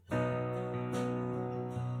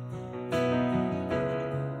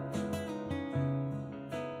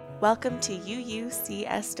Welcome to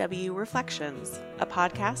UUCSW Reflections, a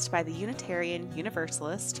podcast by the Unitarian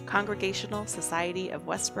Universalist Congregational Society of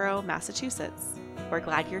Westboro, Massachusetts. We're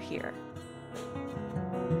glad you're here.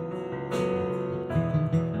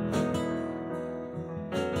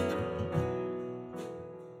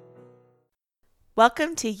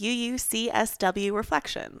 Welcome to UUCSW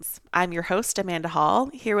Reflections. I'm your host, Amanda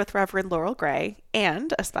Hall, here with Reverend Laurel Gray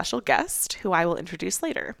and a special guest who I will introduce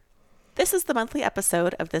later. This is the monthly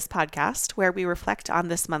episode of this podcast where we reflect on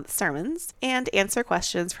this month's sermons and answer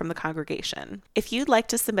questions from the congregation. If you'd like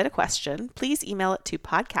to submit a question, please email it to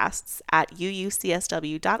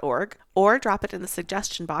podcasts@uucsw.org or drop it in the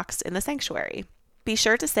suggestion box in the sanctuary. Be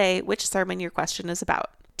sure to say which sermon your question is about.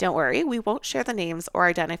 Don't worry, we won't share the names or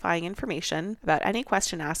identifying information about any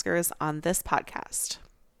question askers on this podcast.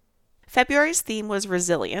 February's theme was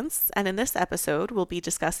resilience, and in this episode, we'll be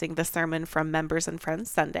discussing the sermon from Members and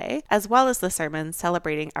Friends Sunday, as well as the sermon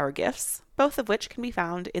celebrating our gifts, both of which can be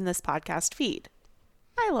found in this podcast feed.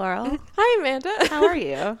 Hi, Laurel. Hi, Amanda. How are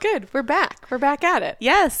you? Good. We're back. We're back at it.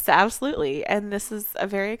 Yes, absolutely. And this is a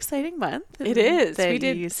very exciting month. It is. We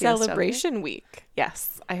did UUCSW. Celebration Week.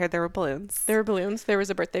 Yes, I heard there were balloons. There were balloons. There was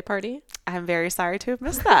a birthday party. I'm very sorry to have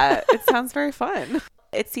missed that. It sounds very fun.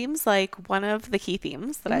 It seems like one of the key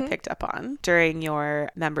themes that I picked up on during your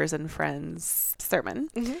Members and Friends sermon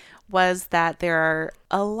was that there are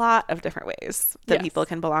a lot of different ways that people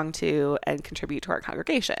can belong to and contribute to our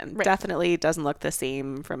congregation. Right. Definitely doesn't look the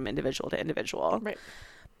same from individual to individual. Right.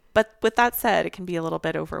 But with that said, it can be a little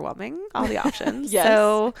bit overwhelming, all the options. Yes.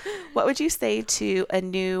 So what would you say to a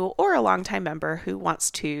new or a longtime member who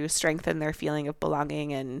wants to strengthen their feeling of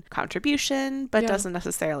belonging and contribution, but doesn't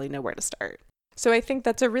necessarily know where to start? So I think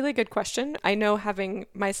that's a really good question. I know, having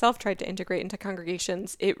myself tried to integrate into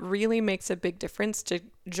congregations, it really makes a big difference to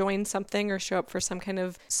join something or show up for some kind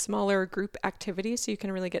of smaller group activity so you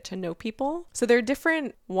can really get to know people. So there are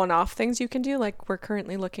different one-off things you can do, like we're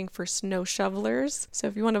currently looking for snow shovelers. So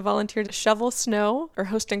if you want to volunteer to shovel snow or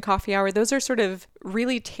host a coffee hour, those are sort of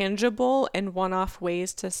really tangible and one-off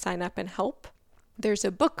ways to sign up and help. There's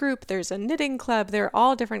a book group, there's a knitting club, there are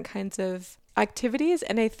all different kinds of activities,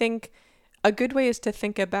 and I think a good way is to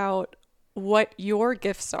think about what your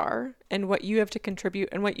gifts are and what you have to contribute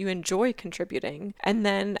and what you enjoy contributing, and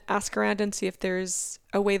then ask around and see if there's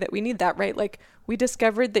a way that we need that, right? Like, we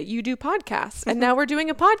discovered that you do podcasts and now we're doing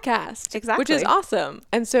a podcast, Exactly. which is awesome.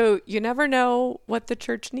 And so you never know what the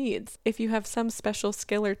church needs. If you have some special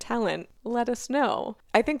skill or talent, let us know.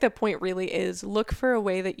 I think the point really is look for a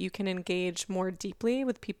way that you can engage more deeply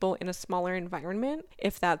with people in a smaller environment.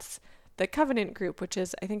 If that's the Covenant group, which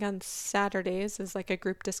is, I think, on Saturdays, is like a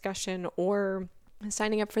group discussion, or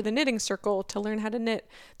signing up for the knitting circle to learn how to knit.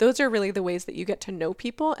 Those are really the ways that you get to know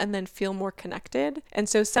people and then feel more connected. And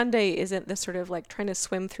so Sunday isn't this sort of like trying to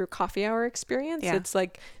swim through coffee hour experience. Yeah. It's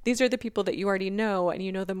like, these are the people that you already know and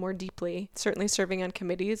you know them more deeply. Certainly serving on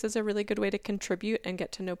committees is a really good way to contribute and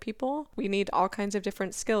get to know people. We need all kinds of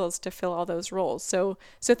different skills to fill all those roles. So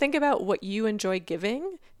think about what you enjoy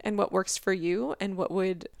giving and what works for you and what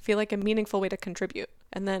would feel like a meaningful way to contribute.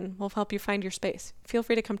 And then we'll help you find your space. Feel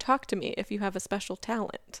free to come talk to me if you have a special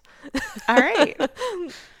talent. All right.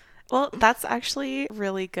 Well, that's actually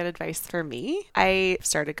really good advice for me. I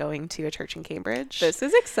started going to a church in Cambridge. This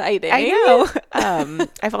is exciting. I know.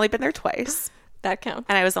 I've only been there twice. That counts.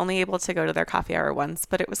 And I was only able to go to their coffee hour once,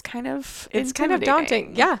 but it was kind of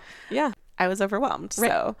daunting. Yeah. I was overwhelmed. Right,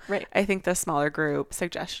 So right. I think the smaller group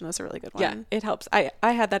suggestion is a really good one. Yeah, it helps. I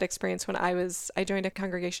had that experience when I joined a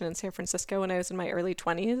congregation in San Francisco when I was in my early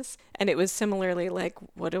 20s. And it was similarly like,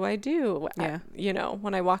 what do I do? Yeah.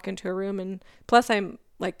 When I walk into a room, and plus I'm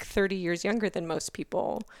like 30 years younger than most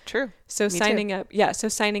people. True. So Me signing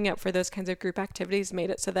too. up for those kinds of group activities made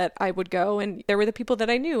it so that I would go, and there were the people that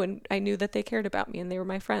I knew, and I knew that they cared about me and they were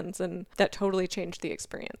my friends, and that totally changed the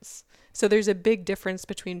experience. So there's a big difference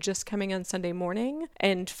between just coming on Sunday morning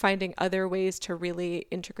and finding other ways to really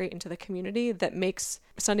integrate into the community that makes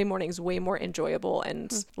Sunday mornings way more enjoyable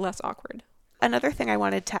and less awkward. Another thing I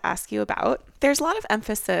wanted to ask you about, there's a lot of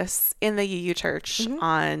emphasis in the UU Church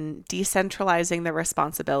on decentralizing the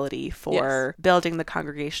responsibility for building the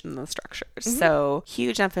congregation and the structures. So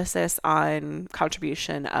huge emphasis on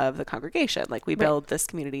contribution of the congregation. Like, we build this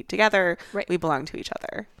community together. Right. We belong to each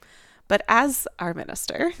other. But as our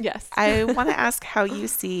minister, Yes. I want to ask how you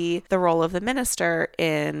see the role of the minister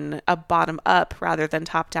in a bottom-up rather than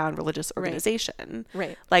top-down religious organization,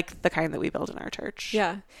 Right. like the kind that we build in our church.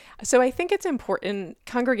 Yeah. So I think it's important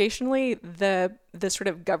congregationally, the sort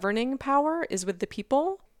of governing power is with the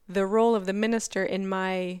people. the role of the minister, in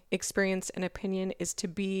my experience and opinion, is to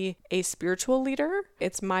be a spiritual leader.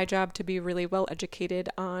 It's my job to be really well educated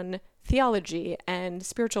on theology and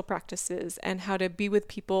spiritual practices and how to be with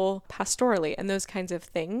people pastorally and those kinds of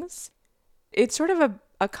things. It's sort of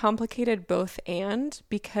a complicated both and,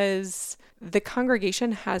 because the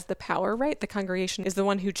congregation has the power, right? The congregation is the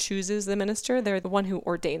one who chooses the minister. They're the one who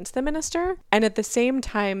ordains the minister. And at the same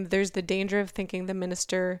time, there's the danger of thinking the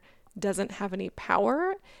minister doesn't have any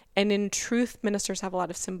power. And in truth, ministers have a lot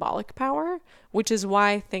of symbolic power, which is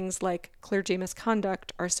why things like clergy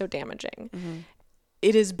misconduct are so damaging. Mm-hmm.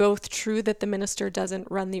 It is both true that the minister doesn't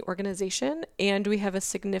run the organization, and we have a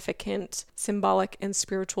significant symbolic and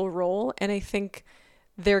spiritual role. And I think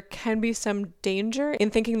there can be some danger in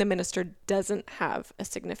thinking the minister doesn't have a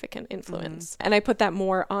significant influence. Mm-hmm. And I put that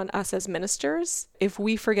more on us as ministers. If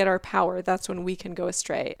we forget our power, that's when we can go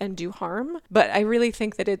astray and do harm. But I really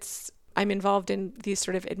think that I'm involved in the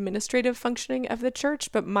sort of administrative functioning of the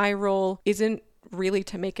church, but my role isn't really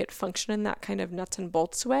to make it function in that kind of nuts and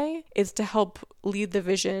bolts way. Is to help lead the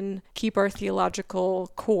vision, keep our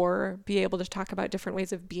theological core, be able to talk about different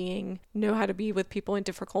ways of being, know how to be with people in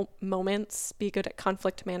difficult moments, be good at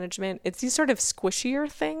conflict management. It's these sort of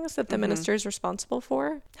squishier things that the minister is responsible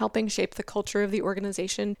for, helping shape the culture of the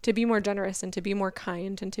organization to be more generous and to be more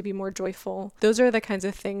kind and to be more joyful. Those are the kinds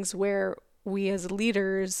of things where we as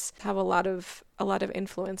leaders have a lot of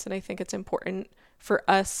influence, and I think it's important for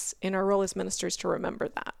us in our role as ministers to remember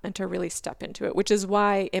that and to really step into it, which is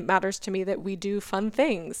why it matters to me that we do fun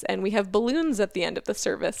things and we have balloons at the end of the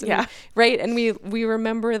service. And right. And we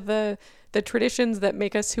remember the traditions that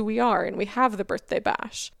make us who we are, and we have the birthday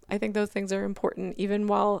bash. I think those things are important, even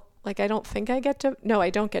while I don't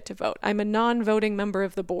get to vote. I'm a non-voting member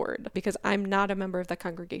of the board because I'm not a member of the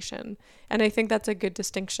congregation. And I think that's a good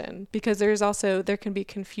distinction, because there can be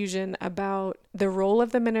confusion about the role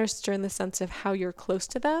of the minister in the sense of how you're close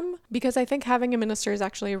to them. Because I think having a minister is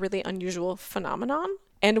actually a really unusual phenomenon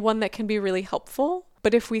and one that can be really helpful.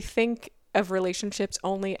 But if we think of relationships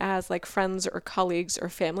only as like friends or colleagues or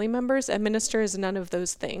family members, a minister is none of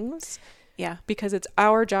those things. Yeah. Because it's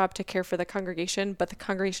our job to care for the congregation, but the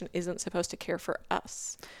congregation isn't supposed to care for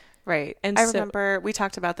us. Right. And I remember we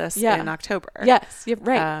talked about this in October. Yes. Yeah,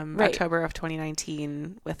 right. October of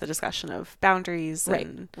 2019, with the discussion of boundaries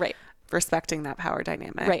and respecting that power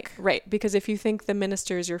dynamic. Right. Because if you think the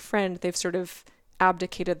minister is your friend, they've sort of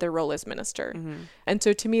abdicated their role as minister. Mm-hmm. And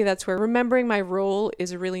so to me, that's where remembering my role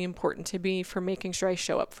is really important to me for making sure I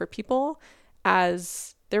show up for people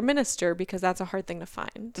as their minister, because that's a hard thing to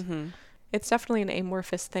find. Mm-hmm. It's definitely an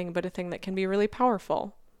amorphous thing, but a thing that can be really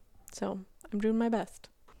powerful. So I'm doing my best.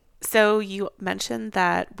 So you mentioned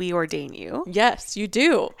that we ordain you. Yes, you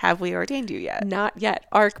do. Have we ordained you yet? Not yet.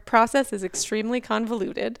 Our process is extremely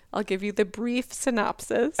convoluted. I'll give you the brief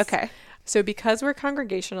synopsis. Okay. So because we're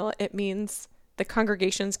congregational, it means the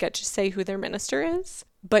congregations get to say who their minister is.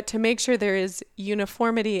 But to make sure there is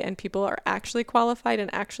uniformity and people are actually qualified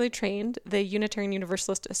and actually trained, the Unitarian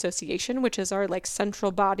Universalist Association, which is our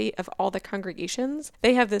central body of all the congregations,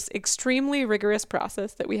 they have this extremely rigorous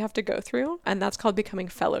process that we have to go through, and that's called becoming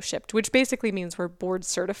fellowshipped, which basically means we're board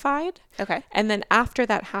certified. Okay. And then after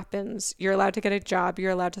that happens, you're allowed to get a job,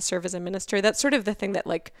 you're allowed to serve as a minister. That's sort of the thing that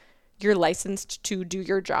you're licensed to do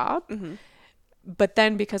your job. Mm-hmm. But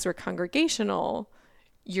then because we're congregational,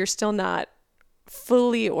 you're still not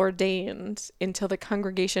fully ordained until the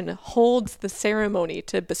congregation holds the ceremony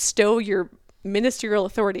to bestow your ministerial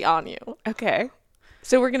authority on you. Okay.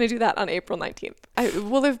 So we're going to do that on April 19th. It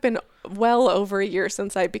will have been well over a year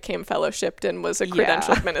since I became fellowshipped and was a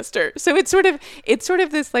credentialed minister. So it's sort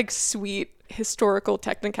of this sweet historical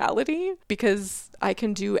technicality, because I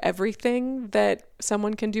can do everything that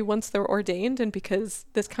someone can do once they're ordained. And because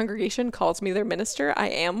this congregation calls me their minister, I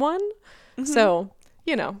am one. Mm-hmm. So,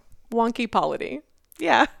 wonky polity.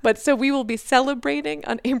 Yeah. But so we will be celebrating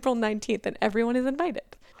on April 19th, and everyone is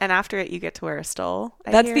invited. And after it, you get to wear a stole.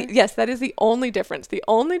 Yes, that is the only difference. The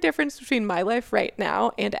only difference between my life right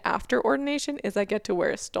now and after ordination is I get to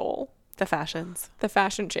wear a stole. The fashions. The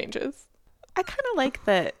fashion changes. I kind of like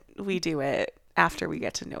that we do it after we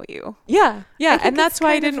get to know you. Yeah. And that's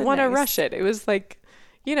why I didn't want to rush it. It was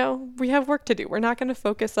we have work to do. We're not going to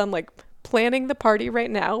focus on planning the party right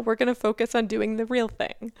now. We're going to focus on doing the real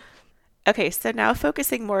thing. Okay, so now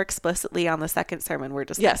focusing more explicitly on the second sermon we're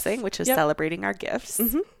discussing, which is celebrating our gifts.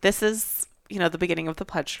 Mm-hmm. This is, the beginning of the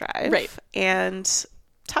pledge drive. Right. And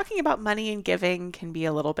talking about money and giving can be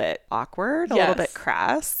a little bit awkward, a little bit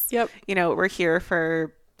crass. Yep. We're here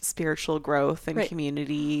for spiritual growth and Right.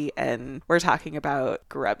 community, and we're talking about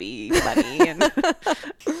grubby money, and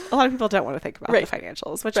a lot of people don't want to think about Right. the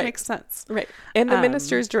financials, which Right. makes sense. Right. And the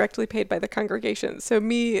minister is directly paid by the congregation. So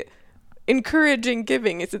me encouraging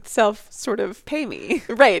giving is itself sort of Pay me.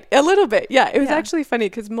 right. A little bit. Yeah. It was Yeah. actually funny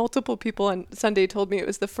because multiple people on Sunday told me it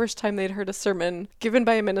was the first time they'd heard a sermon given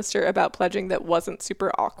by a minister about pledging that wasn't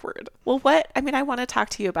super awkward. Well, I want to talk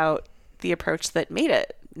to you about the approach that made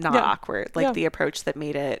it not Yeah. awkward, like Yeah. the approach that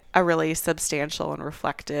made it a really substantial and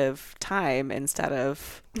reflective time instead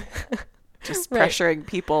of just Right. pressuring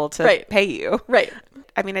people to Right. pay you. Right.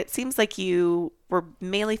 I mean, it seems like you were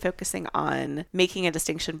mainly focusing on making a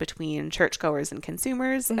distinction between churchgoers and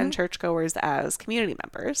consumers and churchgoers as community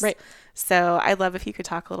members. Right. So I'd love if you could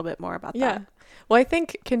talk a little bit more about Yeah. that. Well, I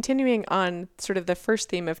think continuing on sort of the first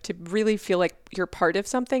theme of to really feel like you're part of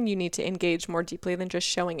something, you need to engage more deeply than just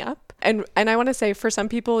showing up. And I want to say for some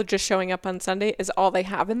people, just showing up on Sunday is all they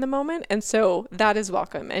have in the moment. And so that is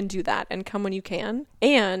welcome, and do that and come when you can.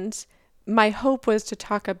 And my hope was to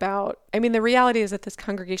talk about, I mean, the reality is that this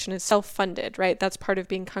congregation is self-funded, right? That's part of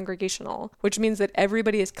being congregational, which means that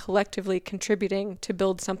everybody is collectively contributing to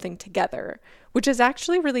build something together, which is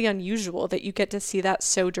actually really unusual that you get to see that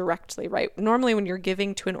so directly, right? Normally when you're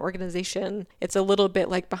giving to an organization, it's a little bit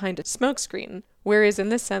like behind a smokescreen. Whereas in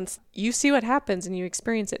this sense, you see what happens and you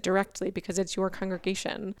experience it directly because it's your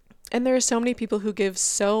congregation. And there are so many people who give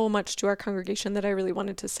so much to our congregation that I really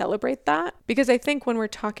wanted to celebrate that. Because I think when we're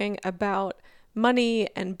talking about money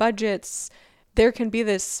and budgets, there can be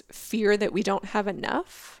this fear that we don't have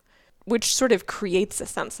enough, which sort of creates a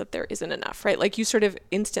sense that there isn't enough, right? Like you sort of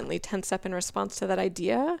instantly tense up in response to that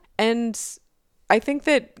idea. And I think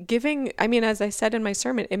that giving, I mean, as I said in my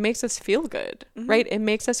sermon, it makes us feel good, right? It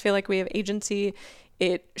makes us feel like we have agency.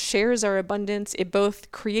 It shares our abundance. It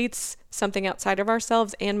both creates something outside of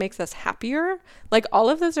ourselves and makes us happier. Like all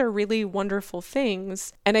of those are really wonderful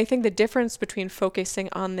things. And I think the difference between focusing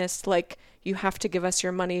on this, like, you have to give us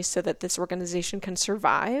your money so that this organization can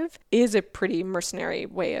survive, is a pretty mercenary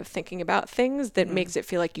way of thinking about things that makes it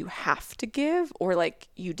feel like you have to give or like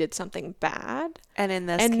you did something bad. And in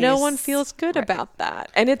this And case, no one feels good right. about that.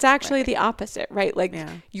 And it's actually the opposite, right? Like Yeah.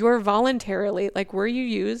 you're voluntarily, like where you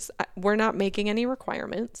use, we're not making any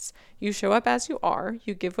requirements. You show up as you are,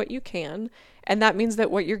 you give what you can. And that means that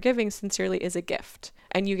what you're giving sincerely is a gift.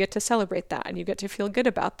 And you get to celebrate that and you get to feel good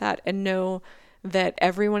about that and know that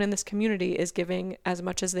everyone in this community is giving as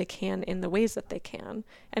much as they can in the ways that they can.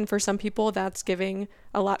 And for some people, that's giving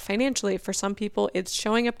a lot financially. For some people, it's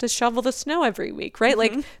showing up to shovel the snow every week, right?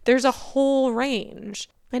 Like there's a whole range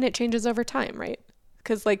and it changes over time, right?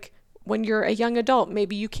 Because like when you're a young adult,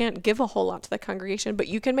 maybe you can't give a whole lot to the congregation, but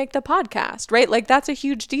you can make the podcast, right? Like that's a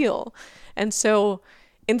huge deal. And so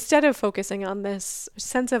instead of focusing on this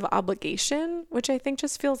sense of obligation, which I think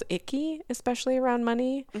just feels icky, especially around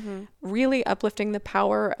money, really uplifting the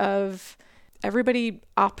power of everybody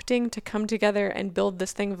opting to come together and build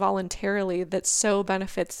this thing voluntarily that so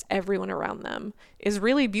benefits everyone around them is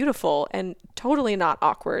really beautiful and totally not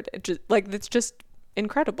awkward. It's just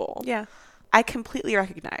incredible. Yeah. I completely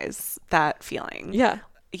recognize that feeling. Yeah.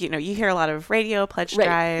 You know, you hear a lot of radio pledge Right,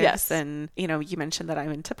 drives, yes. and, you know, you mentioned that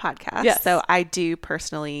I'm into podcasts. Yes. So I do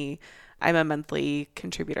personally, I'm a monthly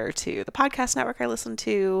contributor to the podcast network I listen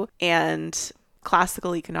to, and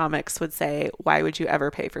classical economics would say, why would you ever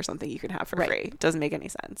pay for something you can have for Right. free? Doesn't make any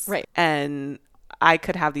sense. Right. And I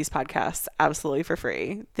could have these podcasts absolutely for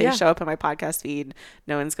free. They Yeah. show up in my podcast feed.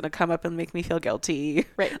 No one's going to come up and make me feel guilty.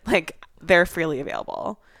 Right. Like they're freely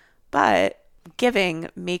available. But giving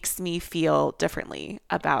makes me feel differently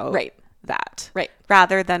about Right. that. Right.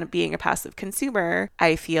 Rather than being a passive consumer,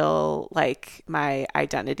 I feel like my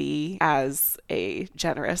identity as a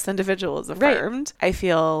generous individual is affirmed. I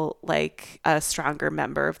feel like a stronger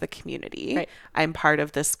member of the community. Right. I'm part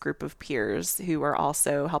of this group of peers who are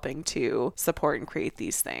also helping to support and create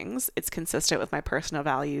these things. It's consistent with my personal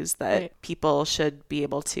values that Right. people should be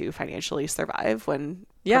able to financially survive when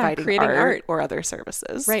Yeah, providing creating art. or other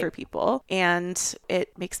services Right. for people. And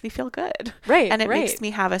it makes me feel good. Right, And it right. makes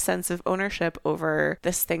me have a sense of ownership over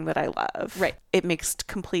this thing that I love. Right. It makes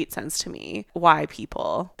complete sense to me why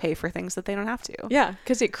people pay for things that they don't have to. Yeah,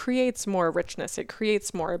 because it creates more richness. It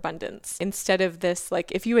creates more abundance. Instead of this,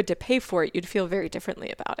 like, if you had to pay for it, you'd feel very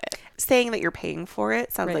differently about it. Saying that you're paying for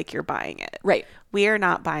it sounds Right. like you're buying it. Right. We are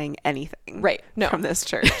not buying anything Right. No. from this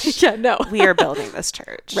church. Yeah, no. We are building this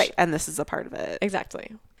church. Right. And this is a part of it.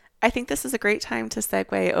 Exactly. I think this is a great time to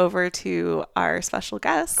segue over to our special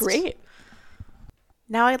guest. Great.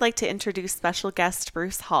 Now I'd like to introduce special guest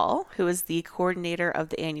Bruce Hall, who is the coordinator of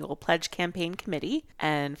the annual Pledge Campaign Committee.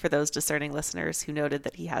 And for those discerning listeners who noted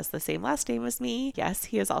that he has the same last name as me, yes,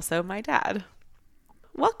 he is also my dad.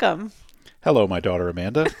 Welcome. Hello, my daughter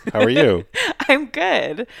Amanda. How are you? I'm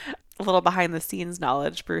good. A little behind the scenes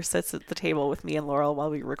knowledge. Bruce sits at the table with me and Laurel while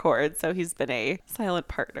we record, so he's been a silent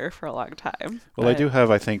partner for a long time. Well, I do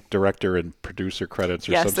have, I think, director and producer credits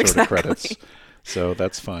or some sort of credits. So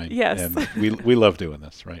that's fine. Yes. And we love doing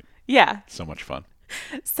this, right? Yeah. So much fun.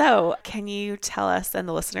 So can you tell us and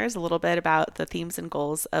the listeners a little bit about the themes and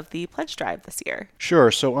goals of the Pledge Drive this year? Sure.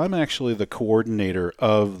 So I'm actually the coordinator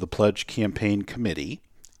of the Pledge Campaign Committee,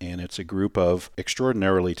 and it's a group of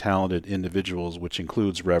extraordinarily talented individuals, which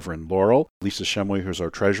includes Reverend Laurel, Lisa Shumway, who's our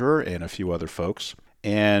treasurer, and a few other folks.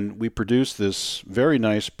 And we produce this very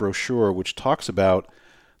nice brochure which talks about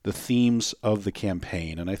the themes of the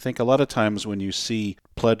campaign. And I think a lot of times when you see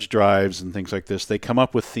pledge drives and things like this, they come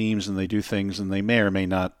up with themes and they do things and they may or may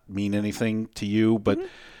not mean anything to you, but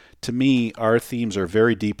to me, our themes are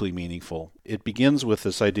very deeply meaningful. It begins with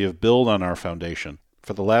this idea of build on our foundation.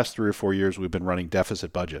 For the last 3 or 4 years, we've been running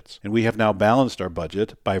deficit budgets, and we have now balanced our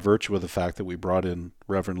budget by virtue of the fact that we brought in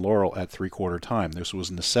Reverend Laurel at 3/4 time. This was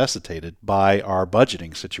necessitated by our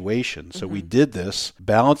budgeting situation. So we did this,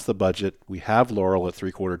 balanced the budget, we have Laurel at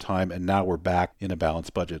 3/4 time, and now we're back in a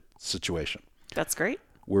balanced budget situation. That's great.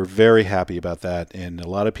 We're very happy about that, and a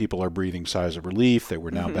lot of people are breathing sighs of relief that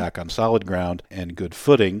we're now back on solid ground and good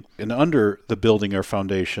footing. And under the Building Our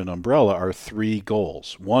Foundation umbrella are 3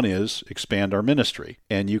 goals. One is expand our ministry,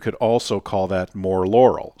 and you could also call that more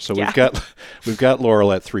Laurel. So we've got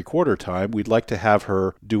Laurel at 3/4 time. We'd like to have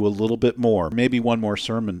her do a little bit more, maybe 1 more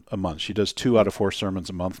sermon a month. She does 2 out of 4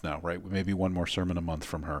 sermons a month now, right? Maybe 1 more sermon a month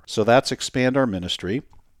from her. So that's expand our ministry.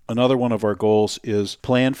 Another one of our goals is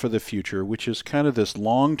plan for the future, which is kind of this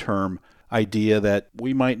long-term idea that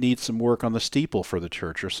we might need some work on the steeple for the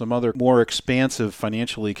church or some other more expansive,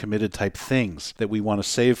 financially committed type things that we want to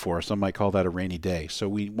save for. Some might call that a rainy day. So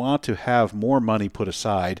we want to have more money put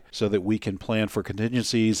aside so that we can plan for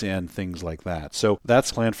contingencies and things like that. So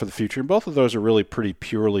that's plan for the future. And both of those are really pretty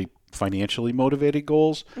purely financially motivated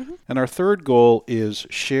goals. And our third goal is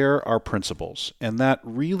share our principles. And that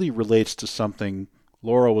really relates to something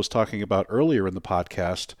Laurel was talking about earlier in the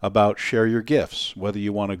podcast about share your gifts, whether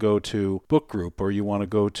you want to go to book group or you want to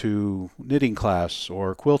go to knitting class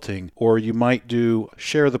or quilting, or you might do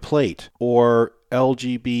share the plate or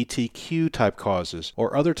LGBTQ type causes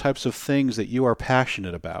or other types of things that you are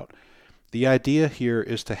passionate about. The idea here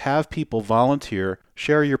is to have people volunteer,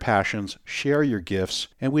 share your passions, share your gifts,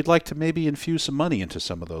 and we'd like to maybe infuse some money into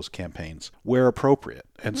some of those campaigns where appropriate.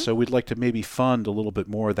 And so we'd like to maybe fund a little bit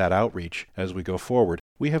more of that outreach as we go forward.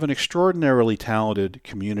 We have an extraordinarily talented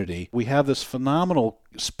community. We have this phenomenal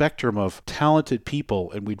spectrum of talented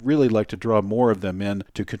people, and we'd really like to draw more of them in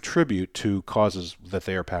to contribute to causes that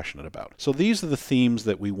they are passionate about. So these are the themes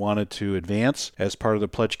that we wanted to advance as part of the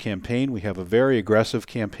Pledge campaign. We have a very aggressive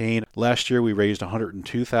campaign. Last year we raised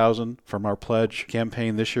 $102,000 from our Pledge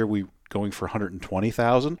campaign. This year we going for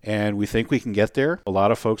 $120,000, and we think we can get there. A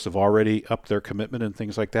lot of folks have already upped their commitment and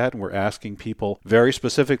things like that, and we're asking people very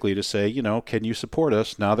specifically to say, can you support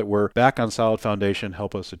us now that we're back on solid foundation,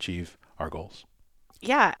 help us achieve our goals.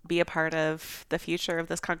 Yeah, be a part of the future of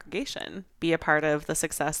this congregation. Be a part of the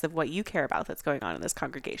success of what you care about that's going on in this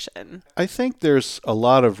congregation. I think there's a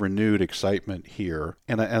lot of renewed excitement here,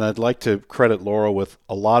 and I'd like to credit Laurel with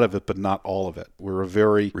a lot of it, but not all of it. We're a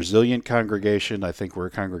very resilient congregation. I think we're a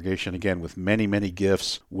congregation, again, with many, many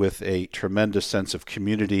gifts, with a tremendous sense of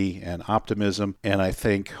community and optimism, and I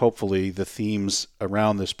think hopefully the themes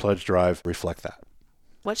around this pledge drive reflect that.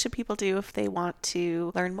 What should people do if they want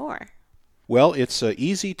to learn more? Well, it's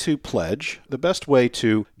easy to pledge. The best way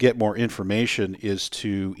to get more information is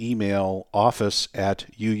to email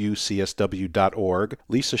office@uucsw.org.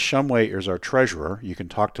 Lisa Shumway is our treasurer. You can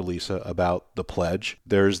talk to Lisa about the pledge.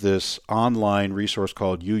 There's this online resource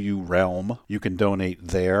called UU Realm. You can donate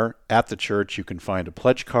there. At the church, you can find a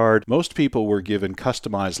pledge card. Most people were given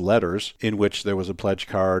customized letters in which there was a pledge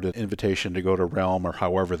card, an invitation to go to Realm, or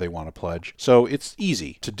however they want to pledge. So it's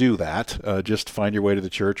easy to do that. Just find your way to the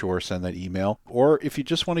church or send that email. Or if you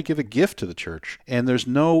just want to give a gift to the church, and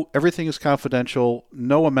everything is confidential,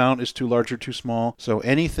 no amount is too large or too small. So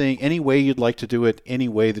any way you'd like to do it, any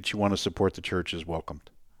way that you want to support the church is welcomed.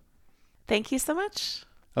 Thank you so much.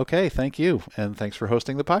 Okay, thank you. And thanks for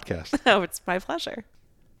hosting the podcast. Oh, it's my pleasure.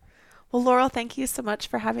 Well, Laurel, thank you so much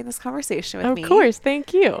for having this conversation with me. Of course,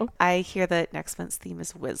 thank you. I hear that next month's theme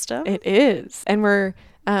is wisdom. It is. And we're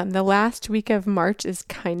the last week of March is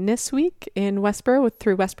Kindness Week in Westboro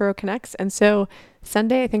through Westboro Connects. And so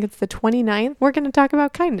Sunday, I think it's the 29th, we're going to talk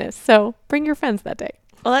about kindness. So bring your friends that day.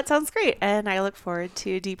 Well, that sounds great. And I look forward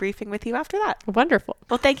to debriefing with you after that. Wonderful.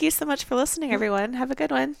 Well, thank you so much for listening, everyone. Have a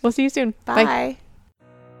good one. We'll see you soon. Bye.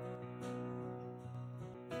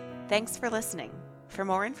 Thanks for listening. For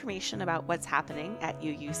more information about what's happening at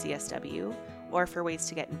UUCSW or for ways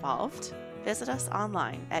to get involved, visit us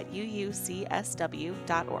online at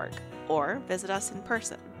uucsw.org or visit us in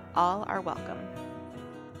person. All are welcome.